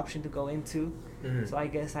great option to go into. Mm-hmm. So I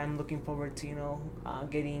guess I'm looking forward to,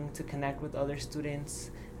 getting to connect with other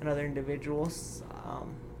students and other individuals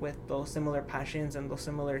with those similar passions and those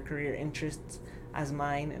similar career interests as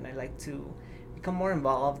mine. And I like to become more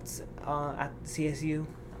involved at CSU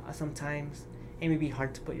sometimes. It may be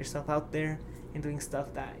hard to put yourself out there in doing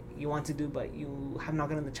stuff that you want to do, but you have not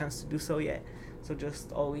gotten the chance to do so yet. So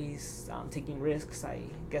just always taking risks. I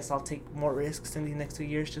guess I'll take more risks in the next 2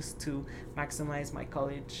 years just to maximize my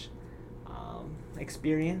college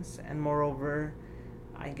experience. And moreover,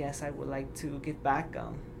 I guess I would like to give back,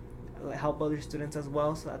 help other students as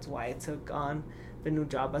well. So that's why I took on the new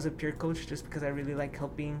job as a peer coach, just because I really like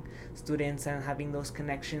helping students and having those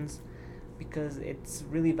connections, because it's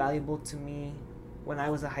really valuable to me when I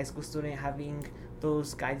was a high school student, having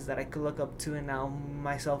those guides that I could look up to, and now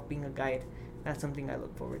myself being a guide. That's something I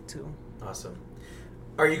look forward to. Awesome.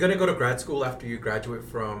 Are you going to go to grad school after you graduate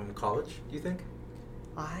from college, do you think?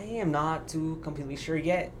 I am not too completely sure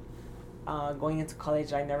yet. Going into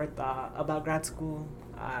college, I never thought about grad school.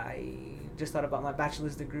 I just thought about my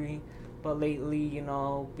bachelor's degree. But lately,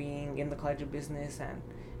 being in the College of Business and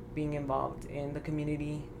being involved in the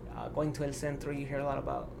community, going to El Centro, you hear a lot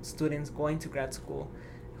about students going to grad school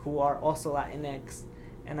who are also Latinx.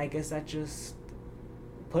 And I guess that just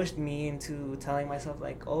pushed me into telling myself,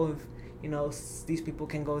 like, oh, if these people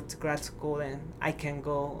can go to grad school, then I can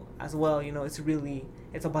go as well.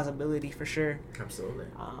 It's a possibility for sure. Absolutely.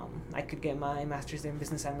 I could get my master's in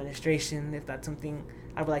business administration if that's something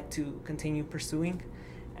I would like to continue pursuing.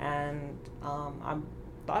 And I've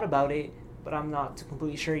thought about it, but I'm not too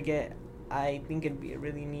completely sure yet. I think it'd be a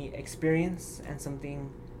really neat experience and something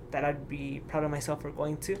that I'd be proud of myself for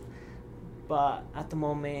going to. But at the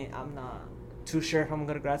moment, I'm not too sure if I'm going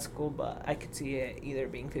to go to grad school, but I could see it either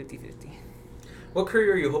being 50-50. What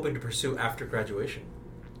career are you hoping to pursue after graduation?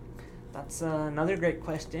 That's another great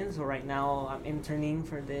question. So right now, I'm interning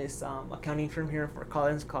for this accounting firm here for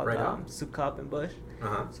Collins called Sukup and Bush.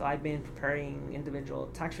 Uh-huh. So I've been preparing individual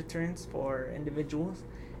tax returns for individuals,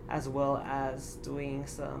 as well as doing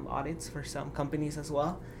some audits for some companies as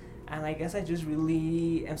well. And I guess I just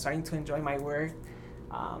really am starting to enjoy my work.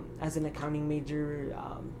 As an accounting major,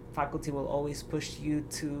 faculty will always push you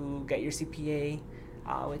to get your CPA,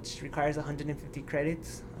 which requires 150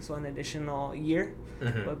 credits, so an additional year.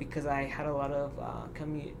 Mm-hmm. But because I had a lot of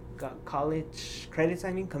college credits,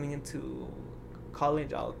 coming into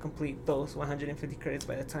college, I'll complete those 150 credits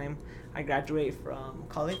by the time I graduate from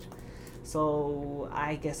college. So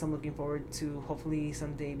I guess I'm looking forward to hopefully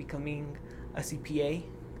someday becoming a CPA.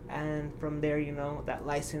 And from there, that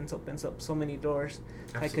license opens up so many doors.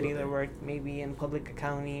 Absolutely. I could either work maybe in public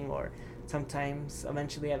accounting, or sometimes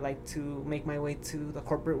eventually I'd like to make my way to the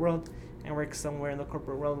corporate world and work somewhere in the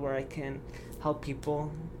corporate world where I can help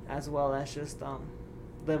people, as well as just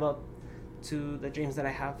live up to the dreams that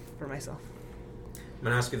I have for myself. I'm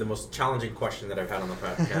going to ask you the most challenging question that I've had on the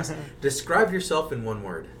podcast. Describe yourself in one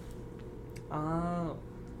word.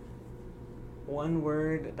 One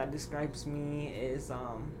word that describes me is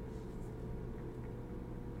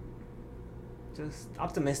just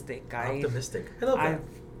optimistic. Optimistic. I love that.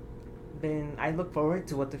 I look forward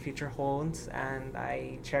to what the future holds, and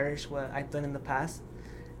I cherish what I've done in the past.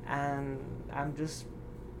 And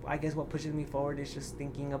I guess what pushes me forward is just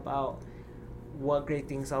thinking about what great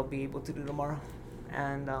things I'll be able to do tomorrow,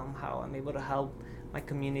 and how I'm able to help my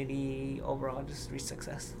community overall just reach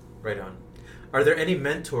success. Right on. Are there any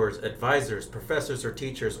mentors, advisors, professors, or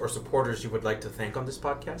teachers, or supporters you would like to thank on this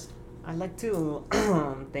podcast? I'd like to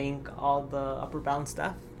thank all the Upper Bound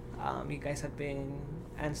staff. You guys have been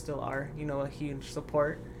and still are, a huge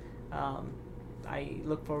support. I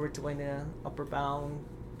look forward to going to Upper Bound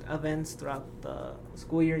events throughout the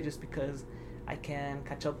school year just because I can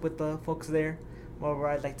catch up with the folks there. Moreover,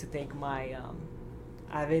 I'd like to thank my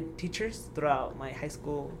avid teachers throughout my high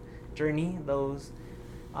school journey. Those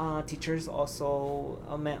teachers also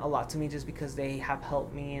meant a lot to me just because they have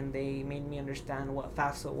helped me and they made me understand what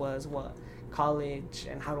FAFSA was, what college,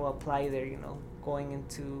 and how to apply there, going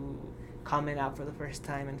into Common App for the first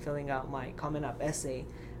time and filling out my Common App essay.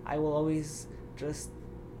 I will always just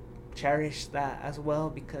cherish that as well,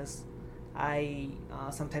 because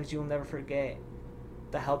sometimes you'll never forget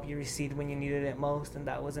the help you received when you needed it most, and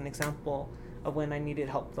that was an example of when I needed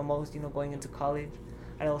help the most, going into college.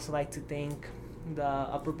 I'd also like to thank the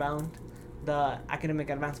Upper Bound, the Academic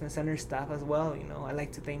Advancement Center staff as well. I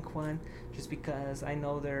like to thank Juan, just because I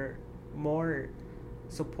know they're more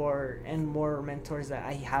support and more mentors that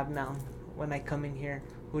I have now when I come in here,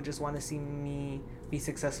 who just want to see me be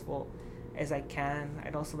successful as I can.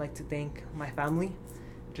 I'd also like to thank my family,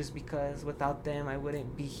 just because without them I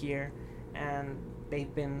wouldn't be here, and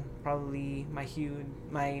they've been probably my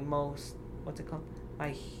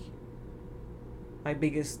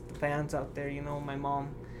biggest fans out there. My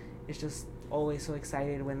mom is just always so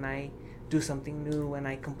excited when I do something new, when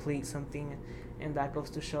I complete something, and that goes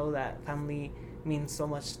to show that family means so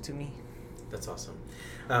much to me. That's awesome.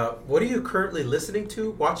 What are you currently listening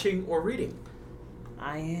to, watching, or reading?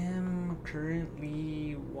 I am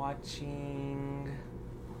currently watching...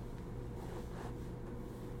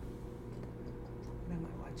 What am I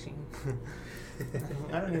watching?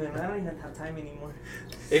 I don't even have time anymore.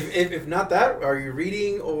 If not that, are you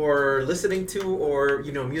reading or listening to, or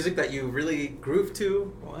music that you really groove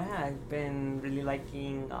to? Well, I've been really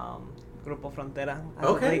liking Grupo Frontera as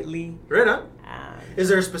of lately. Right on. Is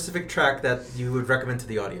there a specific track that you would recommend to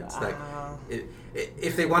the audience?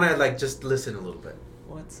 If they want to just listen a little bit.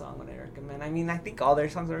 What song would I recommend? I mean, I think all their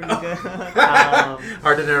songs are really good.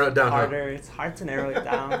 Hard to narrow it down. It's hard to narrow it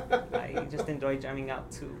down. I just enjoy jamming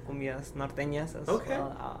out to cumbias norteñas as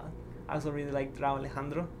well. I also really like Raúl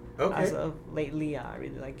Alejandro. As of lately, I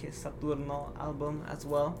really like his Saturno album as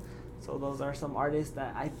well. So those are some artists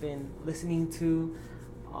that I've been listening to.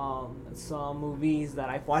 Some movies that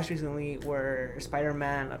I've watched recently were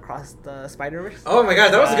Spider-Man Across the Spider-Verse. Oh my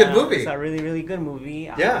god, that was a good movie. It's a really, really good movie.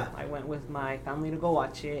 Yeah. I went with my family to go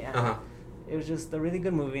watch it, and it was just a really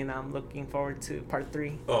good movie, and I'm looking forward to part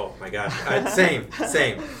 3. Oh my gosh. Same.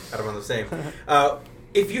 Armando, same.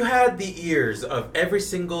 If you had the ears of every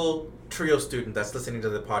single Trio student that's listening to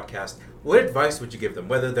the podcast, what advice would you give them,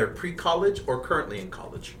 whether they're pre-college or currently in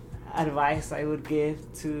college? Advice I would give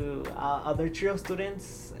to other Trio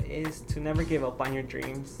students is to never give up on your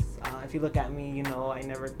dreams. If you look at me, I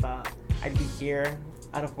never thought I'd be here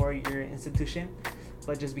at a 4-year institution,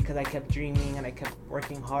 but just because I kept dreaming and I kept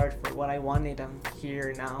working hard for what I wanted, I'm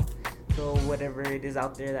here now. So whatever it is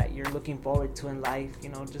out there that you're looking forward to in life,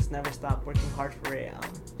 just never stop working hard for it.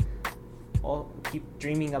 Keep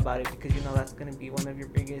dreaming about it, because that's going to be one of your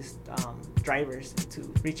biggest drivers to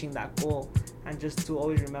reaching that goal, and just to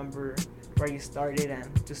always remember where you started,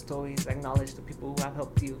 and just to always acknowledge the people who have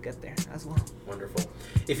helped you get there as well. Wonderful.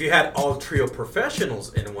 If you had all Trio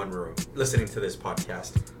professionals in one room listening to this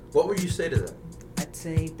podcast, what would you say to them? I'd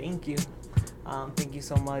say thank you. Thank you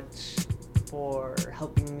so much for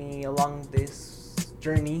helping me along this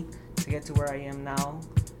journey to get to where I am now.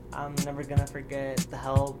 I'm never going to forget the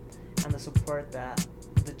help and the support that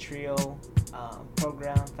the Trio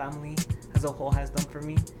program family as a whole has done for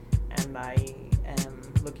me, and I am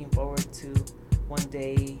looking forward to one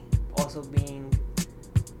day also being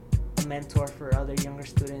a mentor for other younger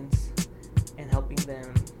students and helping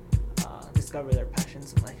them discover their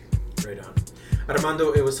passions in life. Right on.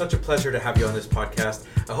 Armando, it was such a pleasure to have you on this podcast.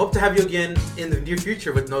 I hope to have you again in the near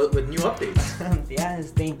future with new updates. Yes,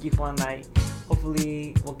 thank you, Juan.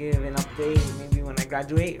 Hopefully we'll give an update maybe when I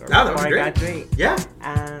graduate or before I graduate. Yeah.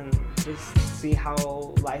 And just see how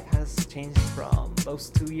life has changed from those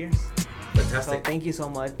 2 years. Fantastic. So thank you so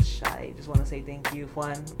much. I just want to say thank you,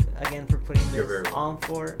 Juan, again for putting this on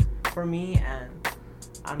for me, and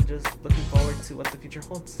I'm just looking forward to what the future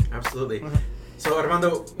holds. Absolutely. So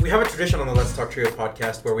Armando, we have a tradition on the Let's Talk Trio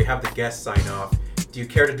podcast where we have the guests sign off. Do you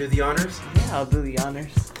care to do the honors? Yeah, I'll do the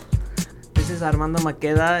honors. This is Armando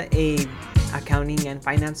Maqueda, a accounting and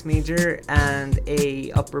finance major and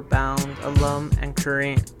a Upper Bound alum and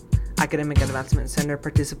current Academic Advancement Center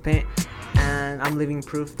participant, and I'm living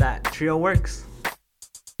proof that Trio works.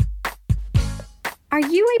 Are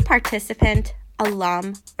you a participant,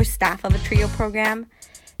 alum, or staff of a Trio program?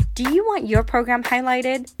 Do you want your program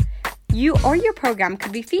highlighted? You or your program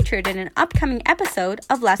could be featured in an upcoming episode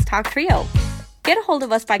of Let's Talk Trio. Get a hold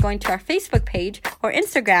of us by going to our Facebook page or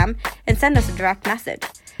Instagram and send us a direct message.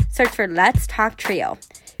 Search for Let's Talk Trio.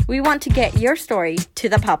 We want to get your story to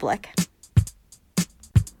the public.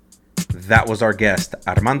 That was our guest,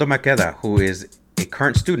 Armando Maqueda, who is a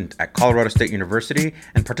current student at Colorado State University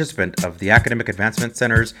and participant of the Academic Advancement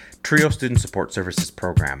Center's Trio Student Support Services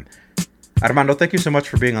program. Armando, thank you so much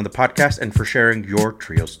for being on the podcast and for sharing your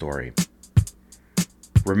Trio story.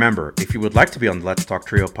 Remember, if you would like to be on the Let's Talk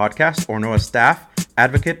Trio podcast or know a staff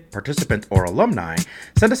advocate, participant, or alumni,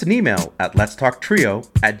 send us an email at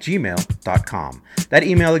letstalktrio@gmail.com. That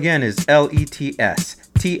email again is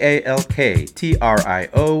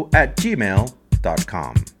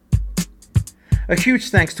letstalktrio@gmail.com. A huge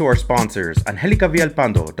thanks to our sponsors, Angelica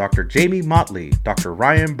Villalpando, Dr. Jamie Motley, Dr.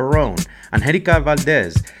 Ryan Barone, Angelica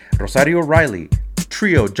Valdez, Rosario Riley,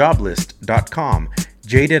 TrioJoblist.com,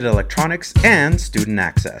 Jaded Electronics, and Student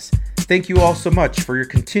Access. Thank you all so much for your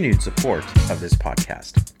continued support of this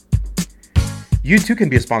podcast. You too can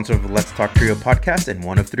be a sponsor of the Let's Talk Trio podcast in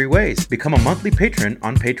one of three ways. Become a monthly patron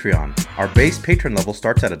on Patreon. Our base patron level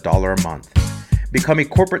starts at $1 a month. Become a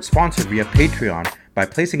corporate sponsor via Patreon by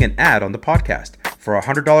placing an ad on the podcast. For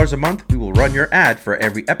 $100 a month, we will run your ad for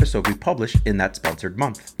every episode we publish in that sponsored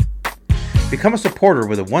month. Become a supporter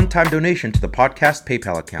with a one-time donation to the podcast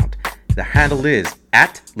PayPal account. The handle is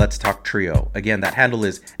 @Let'sTalkTrio. Again, that handle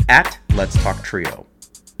is @Let'sTalkTrio.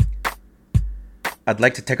 I'd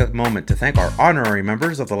like to take a moment to thank our honorary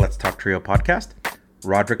members of the Let's Talk Trio podcast,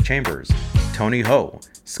 Roderick Chambers, Tony Ho,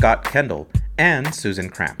 Scott Kendall, and Susan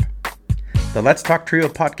Cramp. The Let's Talk Trio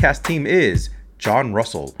podcast team is John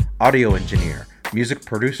Russell, audio engineer, music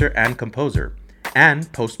producer and composer,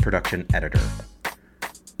 and post-production editor.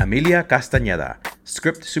 Amelia Castañeda,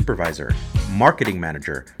 script supervisor, marketing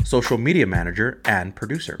manager, social media manager, and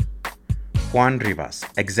producer. Juan Rivas,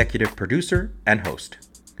 executive producer and host.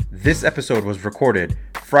 This episode was recorded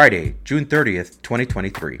Friday, June 30th,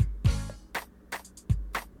 2023.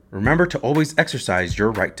 Remember to always exercise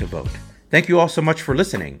your right to vote. Thank you all so much for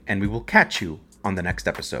listening, and we will catch you on the next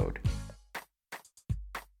episode.